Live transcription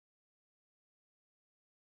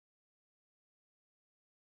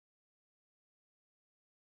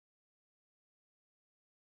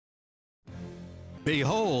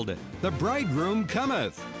Behold, the bridegroom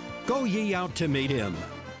cometh. Go ye out to meet him.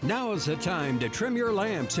 Now is the time to trim your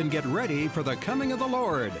lamps and get ready for the coming of the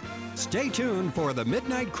Lord. Stay tuned for the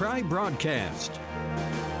Midnight Cry broadcast.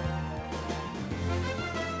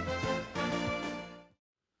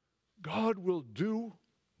 God will do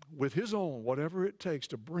with His own whatever it takes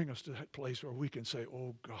to bring us to that place where we can say,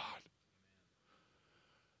 oh God,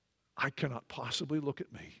 I cannot possibly look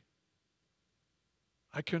at me.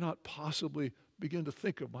 I cannot possibly begin to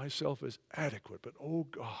think of myself as adequate, but oh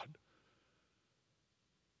God,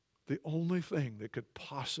 the only thing that could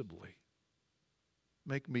possibly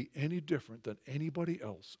make me any different than anybody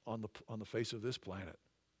else on the face of this planet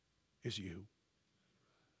is you.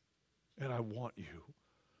 And I want you.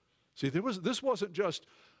 See, this wasn't just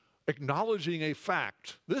acknowledging a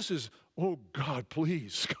fact. This is, oh God,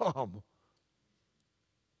 please come.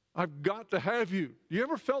 I've got to have you. You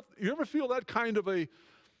ever feel that kind of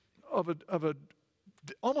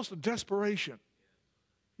almost a desperation?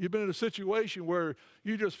 You've been in a situation where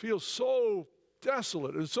you just feel so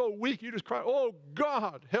desolate and so weak, you just cry, oh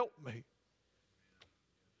God, help me.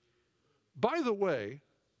 By the way,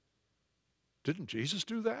 didn't Jesus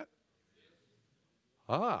do that?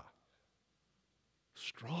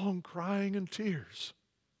 Strong crying and tears.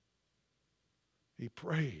 He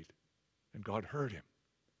prayed, and God heard him.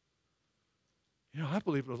 You know, I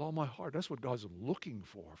believe with all my heart, that's what God's looking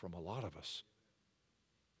for from a lot of us.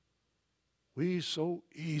 We so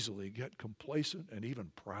easily get complacent and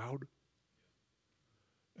even proud.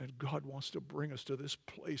 And God wants to bring us to this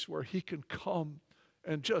place where He can come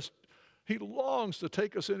and He longs to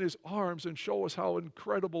take us in His arms and show us how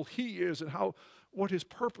incredible He is and what His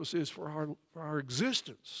purpose is for our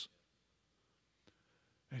existence.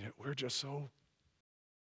 And yet we're just so,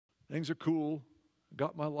 things are cool,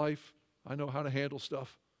 got my life, I know how to handle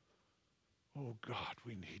stuff. Oh God,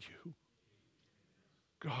 we need you.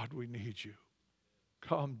 God, we need you.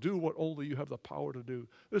 Come, do what only you have the power to do.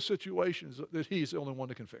 This situation is that He's the only one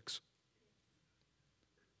that can fix.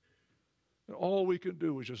 And all we can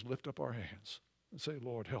do is just lift up our hands and say,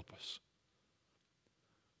 Lord, help us.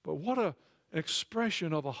 But what an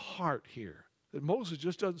expression of a heart here, that Moses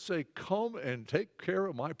just doesn't say, come and take care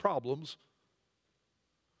of my problems.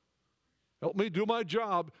 Help me do my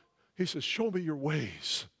job. He says, show me your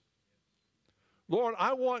ways. Lord,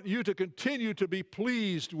 I want you to continue to be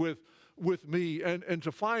pleased with me and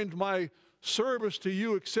to find my service to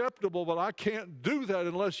you acceptable, but I can't do that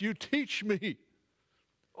unless you teach me.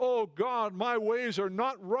 Oh God, my ways are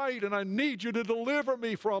not right and I need you to deliver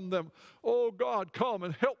me from them. Oh God, come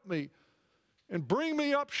and help me and bring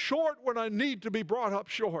me up short when I need to be brought up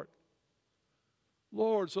short.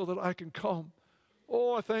 Lord, so that I can come.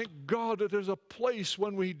 Oh, I thank God that there's a place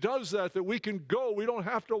when He does that we can go. We don't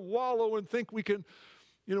have to wallow and think we can,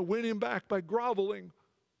 win Him back by groveling.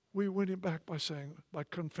 We win Him back by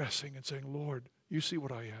confessing and saying, Lord, you see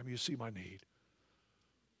what I am. You see my need.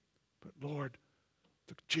 But Lord,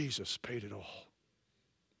 Jesus paid it all.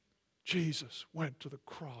 Jesus went to the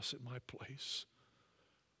cross in my place.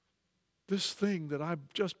 This thing that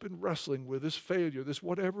I've just been wrestling with, this failure, this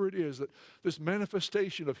whatever it is, this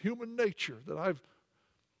manifestation of human nature that I've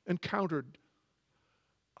encountered,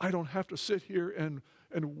 I don't have to sit here and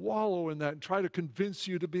wallow in that and try to convince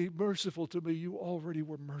you to be merciful to me. You already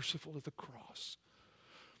were merciful at the cross.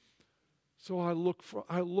 So I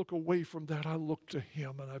look away from that. I look to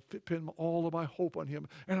Him, and I pin all of my hope on Him,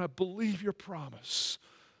 and I believe your promise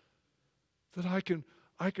that I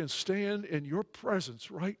can stand in your presence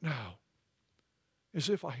right now as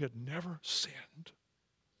if I had never sinned.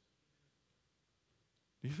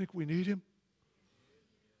 Do you think we need Him?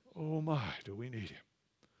 Oh my, do we need Him.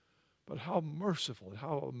 But how merciful and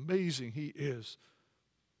how amazing He is.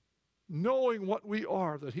 Knowing what we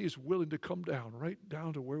are, that He's willing to come down, right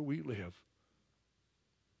down to where we live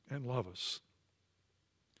and love us.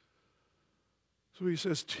 So He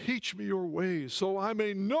says, teach me your ways so I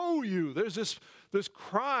may know you. There's this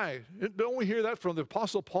cry. Don't we hear that from the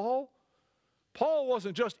Apostle Paul? Paul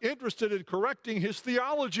wasn't just interested in correcting his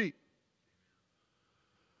theology.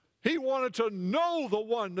 He wanted to know the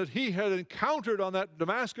one that he had encountered on that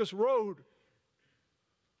Damascus road.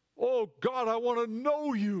 Oh God, I want to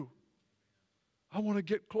know you. I want to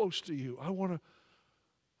get close to you. I'll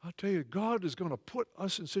tell you, God is going to put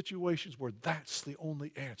us in situations where that's the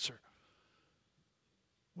only answer.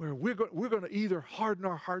 Where we're going to either harden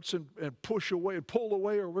our hearts and push away and pull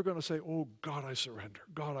away, or we're going to say, oh God, I surrender.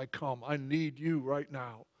 God, I come. I need you right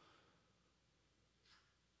now.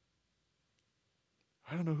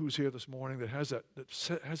 I don't know who's here this morning that has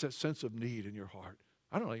that sense of need in your heart.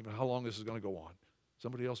 I don't even know how long this is going to go on.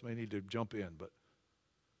 Somebody else may need to jump in, but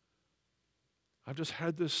I've just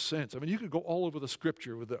had this sense. I mean, you could go all over the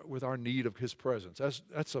Scripture with our need of His presence.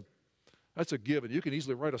 That's a given. You can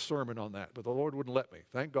easily write a sermon on that, but the Lord wouldn't let me.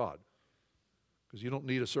 Thank God. Because you don't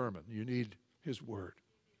need a sermon. You need His Word.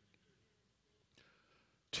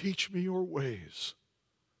 Teach me your ways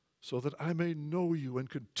so that I may know you and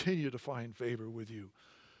continue to find favor with you.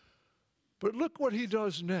 But look what He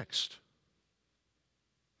does next.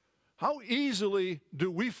 How easily do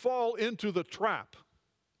we fall into the trap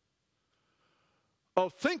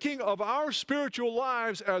of thinking of our spiritual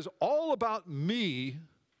lives as all about me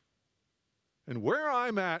and where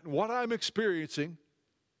I'm at and what I'm experiencing.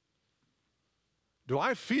 Do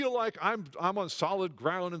I feel like I'm on solid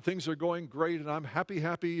ground and things are going great and I'm happy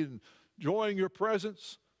and enjoying your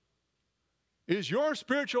presence? Is your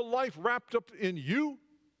spiritual life wrapped up in you?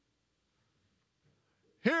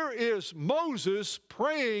 Here is Moses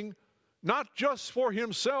praying not just for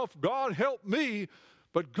himself, God help me,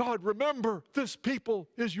 but God, remember, this people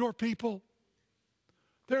is your people.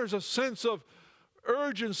 There's a sense of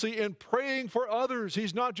urgency in praying for others.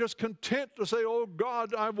 He's not just content to say, oh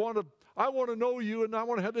God, I want to know you and I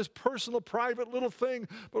want to have this personal, private little thing,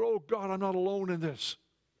 but oh God, I'm not alone in this.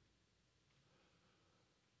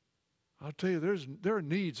 I'll tell you, there are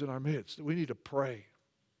needs in our midst that we need to pray.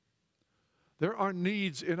 There are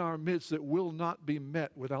needs in our midst that will not be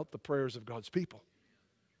met without the prayers of God's people.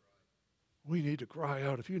 We need to cry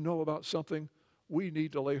out. If you know about something, we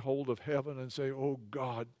need to lay hold of heaven and say, oh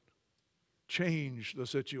God, change the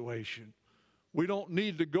situation. We don't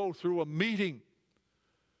need to go through a meeting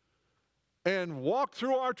and walk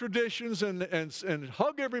through our traditions and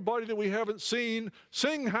hug everybody that we haven't seen,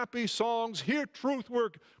 sing happy songs, hear truth we're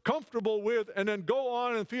comfortable with, and then go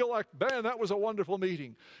on and feel like, man, that was a wonderful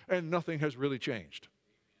meeting, and nothing has really changed.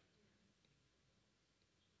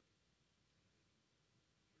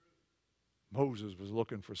 Moses was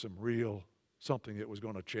looking for something that was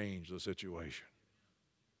going to change the situation.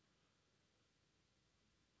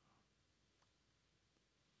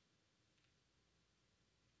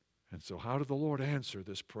 And so how did the Lord answer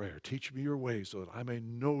this prayer? Teach me your ways so that I may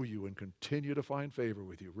know you and continue to find favor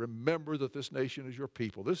with you. Remember that this nation is your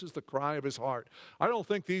people. This is the cry of his heart. I don't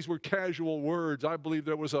think these were casual words. I believe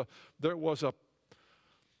there was a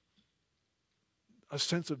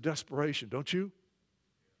sense of desperation, don't you?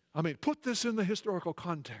 I mean, put this in the historical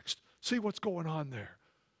context. See what's going on there.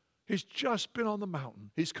 He's just been on the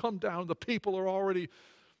mountain. He's come down. The people are already,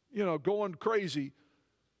 going crazy.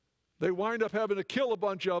 They wind up having to kill a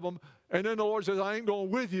bunch of them, and then the Lord says, I ain't going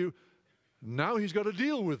with you. Now he's got to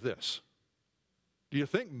deal with this. Do you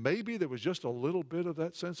think maybe there was just a little bit of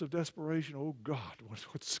that sense of desperation? Oh, God,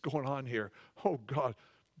 what's going on here? Oh, God,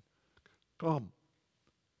 come.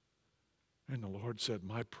 And the Lord said,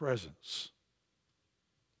 my presence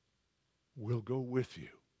will go with you,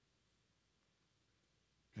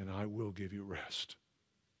 and I will give you rest.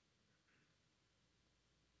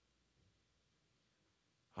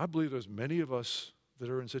 I believe there's many of us that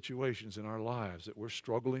are in situations in our lives that we're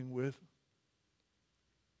struggling with.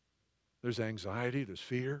 There's anxiety, there's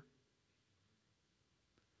fear.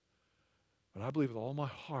 But I believe with all my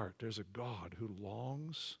heart there's a God who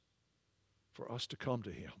longs for us to come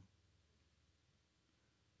to him.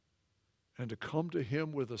 And to come to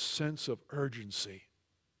him with a sense of urgency.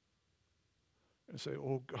 And say,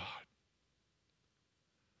 oh God,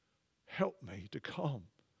 help me to come.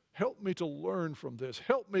 Help me to learn from this.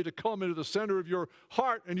 Help me to come into the center of your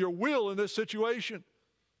heart and your will in this situation.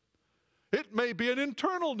 It may be an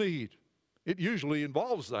internal need. It usually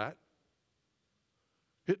involves that.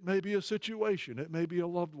 It may be a situation. It may be a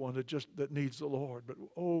loved one that needs the Lord. But,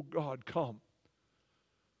 oh God, come.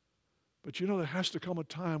 But there has to come a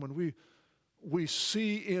time when we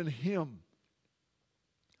see in him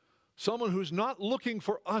someone who's not looking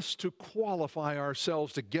for us to qualify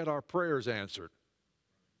ourselves to get our prayers answered.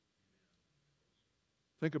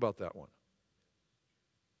 Think about that one.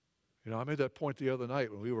 I made that point the other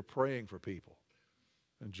night when we were praying for people,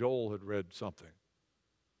 and Joel had read something.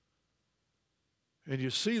 And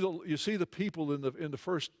you see the people in the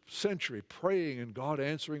first century praying and God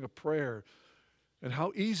answering a prayer, and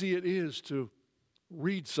how easy it is to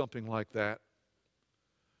read something like that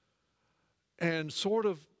and sort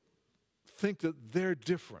of think that they're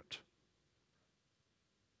different.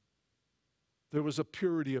 There was a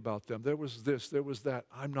purity about them. There was this, there was that.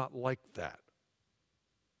 I'm not like that.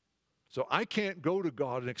 So I can't go to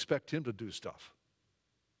God and expect him to do stuff.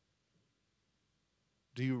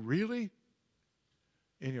 Do you really,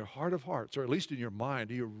 in your heart of hearts, or at least in your mind,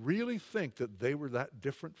 do you really think that they were that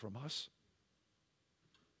different from us?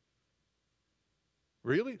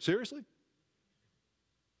 Really? Seriously?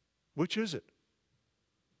 Which is it?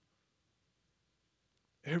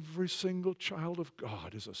 Every single child of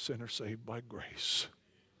God is a sinner saved by grace.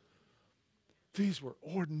 These were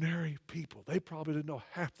ordinary people. They probably didn't know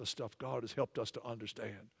half the stuff God has helped us to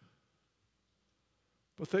understand.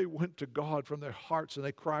 But they went to God from their hearts and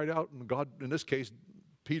they cried out, and God, in this case,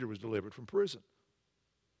 Peter was delivered from prison.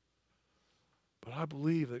 But I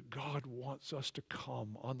believe that God wants us to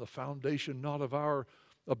come on the foundation not of our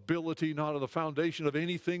ability, not on the foundation of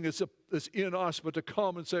anything that's in us, but to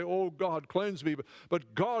come and say, oh God, cleanse me.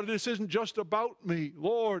 But God, this isn't just about me.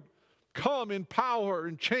 Lord, come in power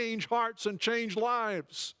and change hearts and change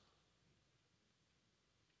lives.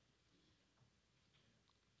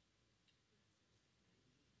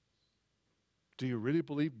 Do you really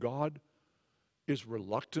believe God is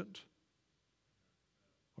reluctant?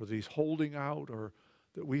 Or that He's holding out, or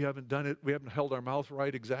that we haven't done it, we haven't held our mouth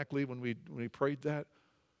right exactly when we prayed that?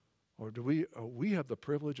 Or do we have the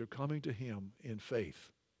privilege of coming to Him in faith?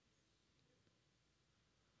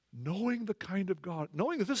 Knowing the kind of God,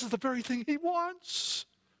 knowing that this is the very thing He wants.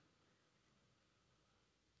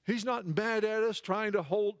 He's not mad at us, trying to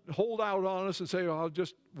hold out on us and say, oh, I'll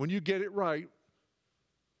just, when you get it right.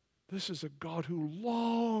 This is a God who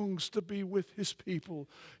longs to be with His people.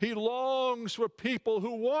 He longs for people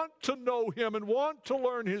who want to know Him and want to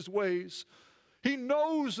learn His ways. He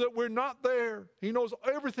knows that we're not there. He knows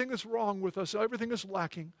everything is wrong with us, everything is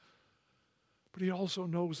lacking. But He also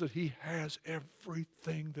knows that He has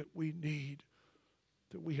everything that we need,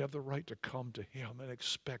 that we have the right to come to Him and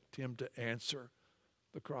expect Him to answer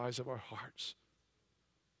the cries of our hearts.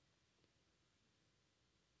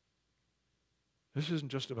 This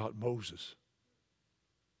isn't just about Moses.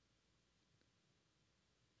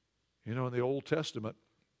 You know, in the Old Testament,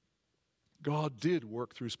 God did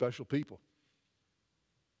work through special people.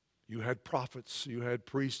 You had prophets, you had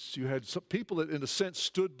priests, you had some people that in a sense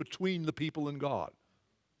stood between the people and God.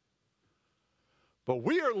 But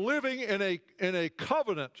we are living in a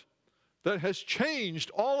covenant that has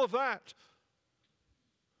changed all of that.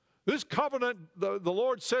 This covenant, the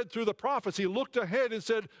Lord said through the prophets, He looked ahead and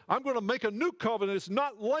said, I'm going to make a new covenant. It's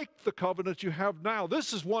not like the covenant you have now.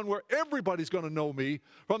 This is one where everybody's going to know me,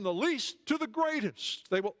 from the least to the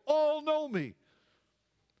greatest. They will all know me.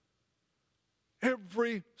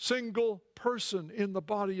 Every single person in the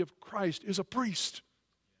body of Christ is a priest.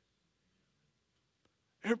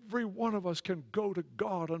 Every one of us can go to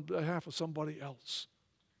God on behalf of somebody else.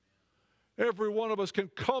 Every one of us can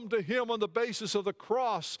come to Him on the basis of the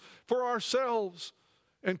cross for ourselves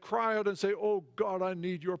and cry out and say, oh God, I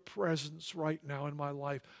need your presence right now in my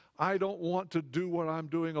life. I don't want to do what I'm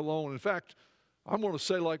doing alone. In fact, I'm going to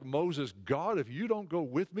say like Moses, God, if you don't go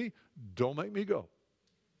with me, don't make me go.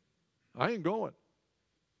 I ain't going.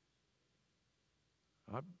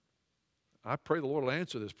 I pray the Lord will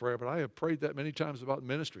answer this prayer, but I have prayed that many times about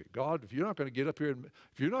ministry. God, if you're not going to get up here, and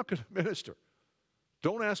if you're not going to minister,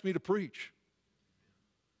 don't ask me to preach.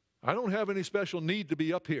 I don't have any special need to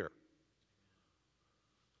be up here.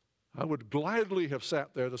 I would gladly have sat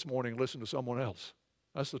there this morning and listened to someone else.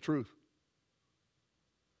 That's the truth.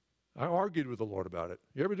 I argued with the Lord about it.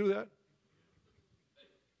 You ever do that?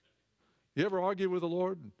 You ever argue with the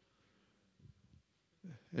Lord?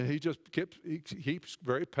 And He just keeps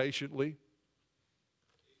very patiently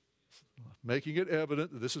making it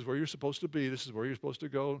evident that this is where you're supposed to be, this is where you're supposed to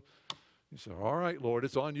go. He said, all right, Lord,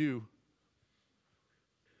 it's on you.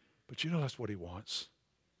 But you know that's what He wants.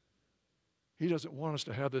 He doesn't want us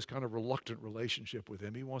to have this kind of reluctant relationship with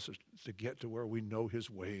Him. He wants us to get to where we know His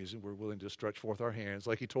ways and we're willing to stretch forth our hands.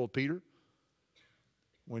 Like He told Peter,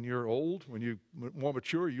 when you're old, when you're more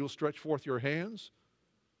mature, you'll stretch forth your hands.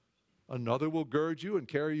 Another will gird you and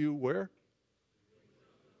carry you where?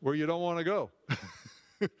 Where you don't want to go.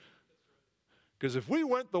 Because if we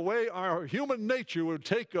went the way our human nature would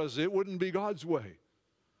take us, it wouldn't be God's way.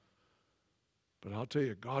 But I'll tell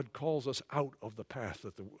you, God calls us out of the path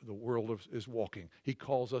that the world is walking. He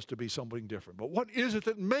calls us to be something different. But what is it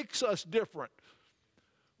that makes us different?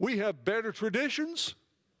 We have better traditions.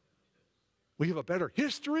 We have a better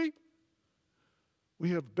history. We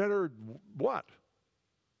have better what?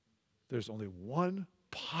 There's only one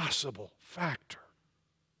possible factor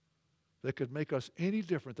that could make us any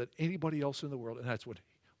different than anybody else in the world, and that's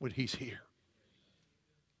when He's here.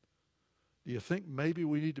 Do you think maybe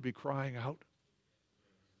we need to be crying out?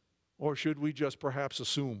 Or should we just perhaps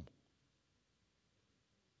assume?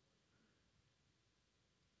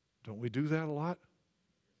 Don't we do that a lot?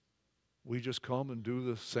 We just come and do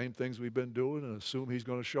the same things we've been doing and assume He's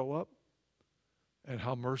going to show up and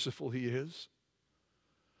how merciful He is.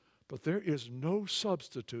 But there is no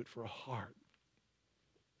substitute for a heart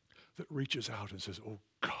that reaches out and says, oh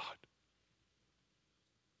God,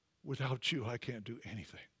 Without you, I can't do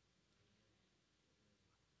anything.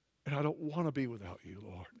 And I don't want to be without you,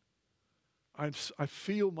 Lord. I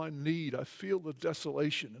feel my need. I feel the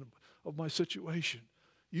desolation of my situation.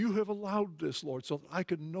 You have allowed this, Lord, so that I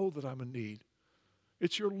can know that I'm in need.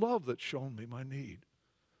 It's your love that's shown me my need,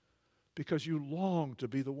 because you long to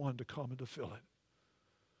be the one to come and to fill it.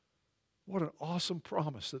 What an awesome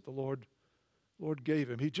promise that the Lord gave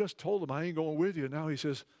him. He just told him, I ain't going with you. Now he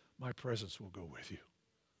says, my presence will go with you.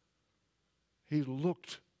 He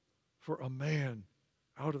looked for a man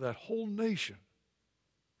out of that whole nation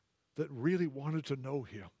that really wanted to know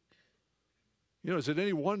him. You know, is it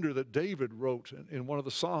any wonder that David wrote in one of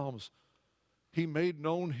the Psalms, he made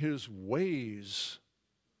known his ways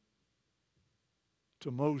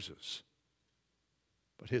to Moses,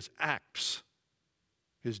 but his acts,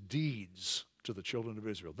 his deeds to the children of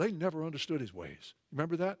Israel. They never understood his ways.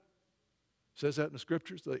 Remember that? It says that in the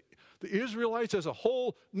scriptures. The Israelites as a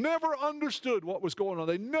whole never understood what was going on.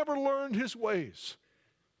 They never learned his ways.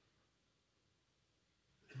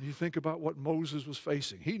 And you think about what Moses was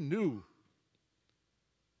facing. He knew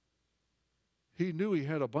he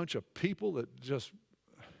had a bunch of people that just,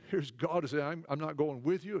 here's God to say, I'm not going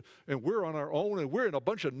with you, and we're on our own, and we're in a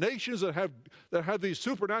bunch of nations that have these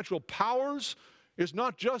supernatural powers. It's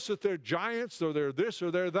not just that they're giants or they're this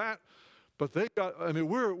or they're that, but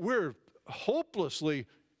we're hopelessly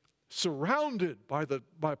surrounded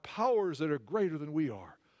by powers that are greater than we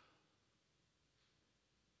are.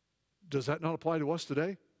 Does that not apply to us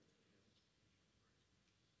today?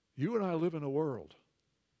 You and I live in a world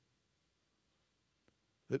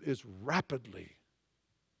that is rapidly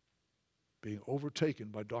being overtaken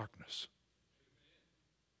by darkness.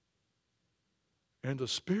 And the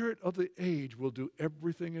spirit of the age will do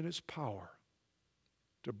everything in its power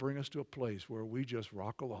to bring us to a place where we just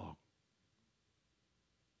rock along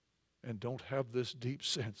and don't have this deep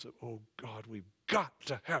sense of, oh God, we've got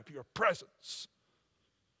to have your presence.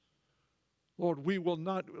 Lord, we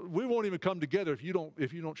won't even come together if you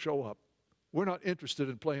don't show up. We're not interested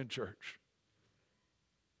in playing church.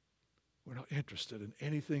 We're not interested in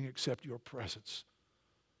anything except your presence.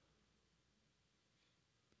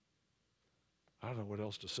 I don't know what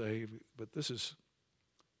else to say, but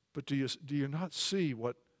do you not see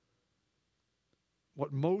what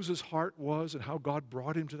Moses' heart was and how God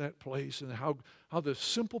brought him to that place, and how the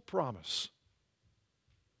simple promise,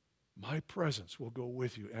 my presence will go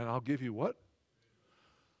with you, and I'll give you what?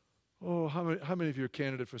 Oh, how many of you are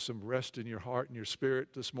candidate for some rest in your heart and your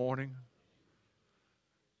spirit this morning?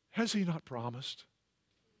 Has he not promised?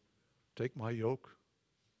 Take my yoke,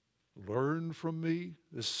 learn from me,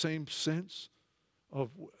 this same sense of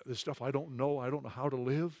the stuff I don't know how to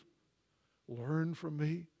live. Learn from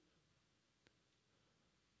me.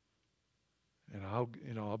 And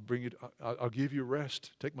I'll give you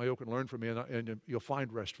rest. Take my yoke and learn from me, and you'll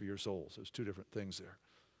find rest for your souls. There's two different things there.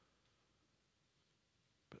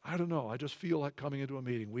 But I don't know. I just feel like coming into a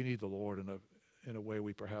meeting, we need the Lord in a way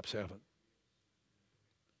we perhaps haven't.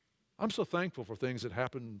 I'm so thankful for things that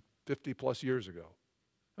happened 50 plus years ago.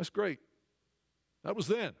 That's great. That was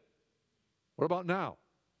then. What about now?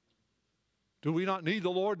 Do we not need the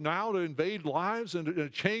Lord now to invade lives and to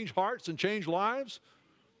change hearts and change lives?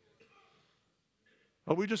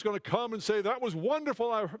 Are we just going to come and say, that was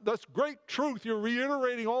wonderful, that's great truth, you're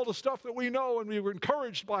reiterating all the stuff that we know and we were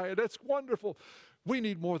encouraged by it, that's wonderful. We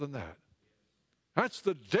need more than that. That's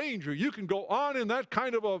the danger. You can go on in that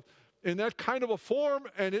kind of a form,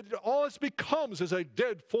 and all it becomes is a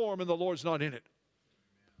dead form, and the Lord's not in it.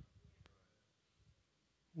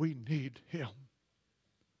 We need him.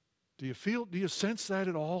 Do you sense that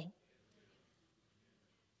at all?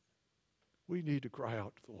 We need to cry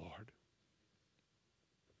out to the Lord.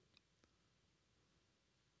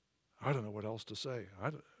 I don't know what else to say.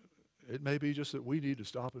 It may be just that we need to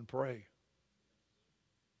stop and pray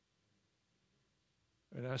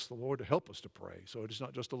and ask the Lord to help us to pray, so it's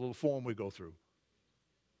not just a little form we go through.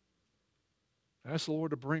 Ask the Lord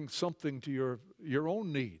to bring something to your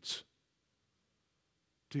own needs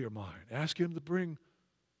to your mind. Ask him to bring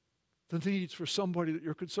the needs for somebody that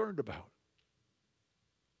you're concerned about.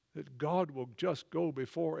 That God will just go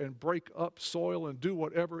before and break up soil and do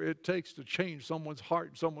whatever it takes to change someone's heart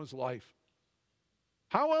and someone's life.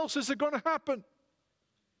 How else is it going to happen?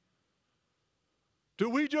 Do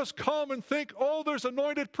we just come and think, oh, there's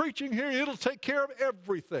anointed preaching here, it'll take care of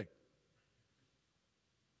everything?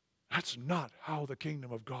 That's not how the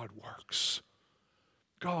kingdom of God works.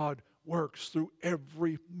 God works through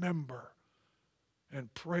every member,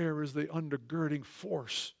 and prayer is the undergirding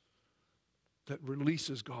force that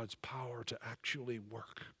releases God's power to actually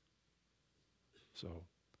work. So,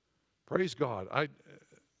 praise God.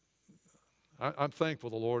 I'm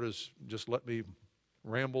thankful the Lord has just let me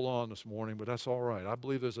ramble on this morning, but that's all right. I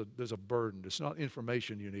believe there's a burden. It's not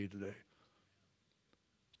information you need today.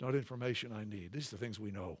 It's not information I need. These are the things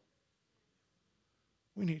we know.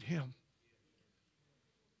 We need Him.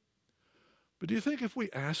 But do you think if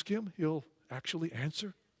we ask Him, He'll actually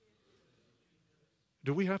answer?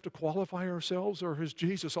 Do we have to qualify ourselves, or has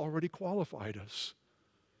Jesus already qualified us?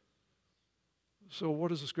 So what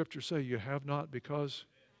does the Scripture say? You have not because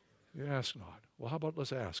you ask not. Well, how about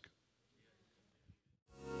let's ask?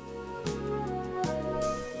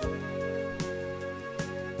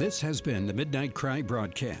 This has been the Midnight Cry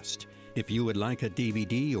broadcast. If you would like a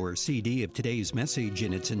DVD or CD of today's message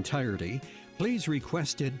in its entirety, please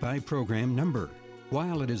request it by program number.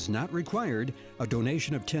 While it is not required, a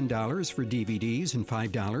donation of $10 for DVDs and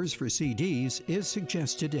 $5 for CDs is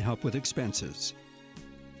suggested to help with expenses.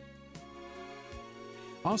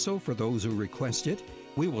 Also, for those who request it,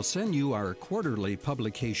 we will send you our quarterly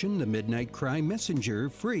publication, The Midnight Cry Messenger,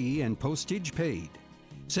 free and postage paid.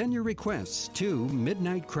 Send your requests to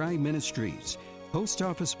Midnight Cry Ministries, Post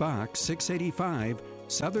Office Box 685,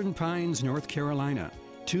 Southern Pines, North Carolina,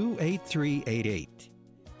 28388.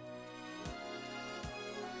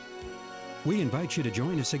 We invite you to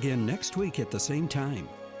join us again next week at the same time,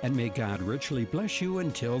 and may God richly bless you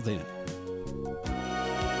until then.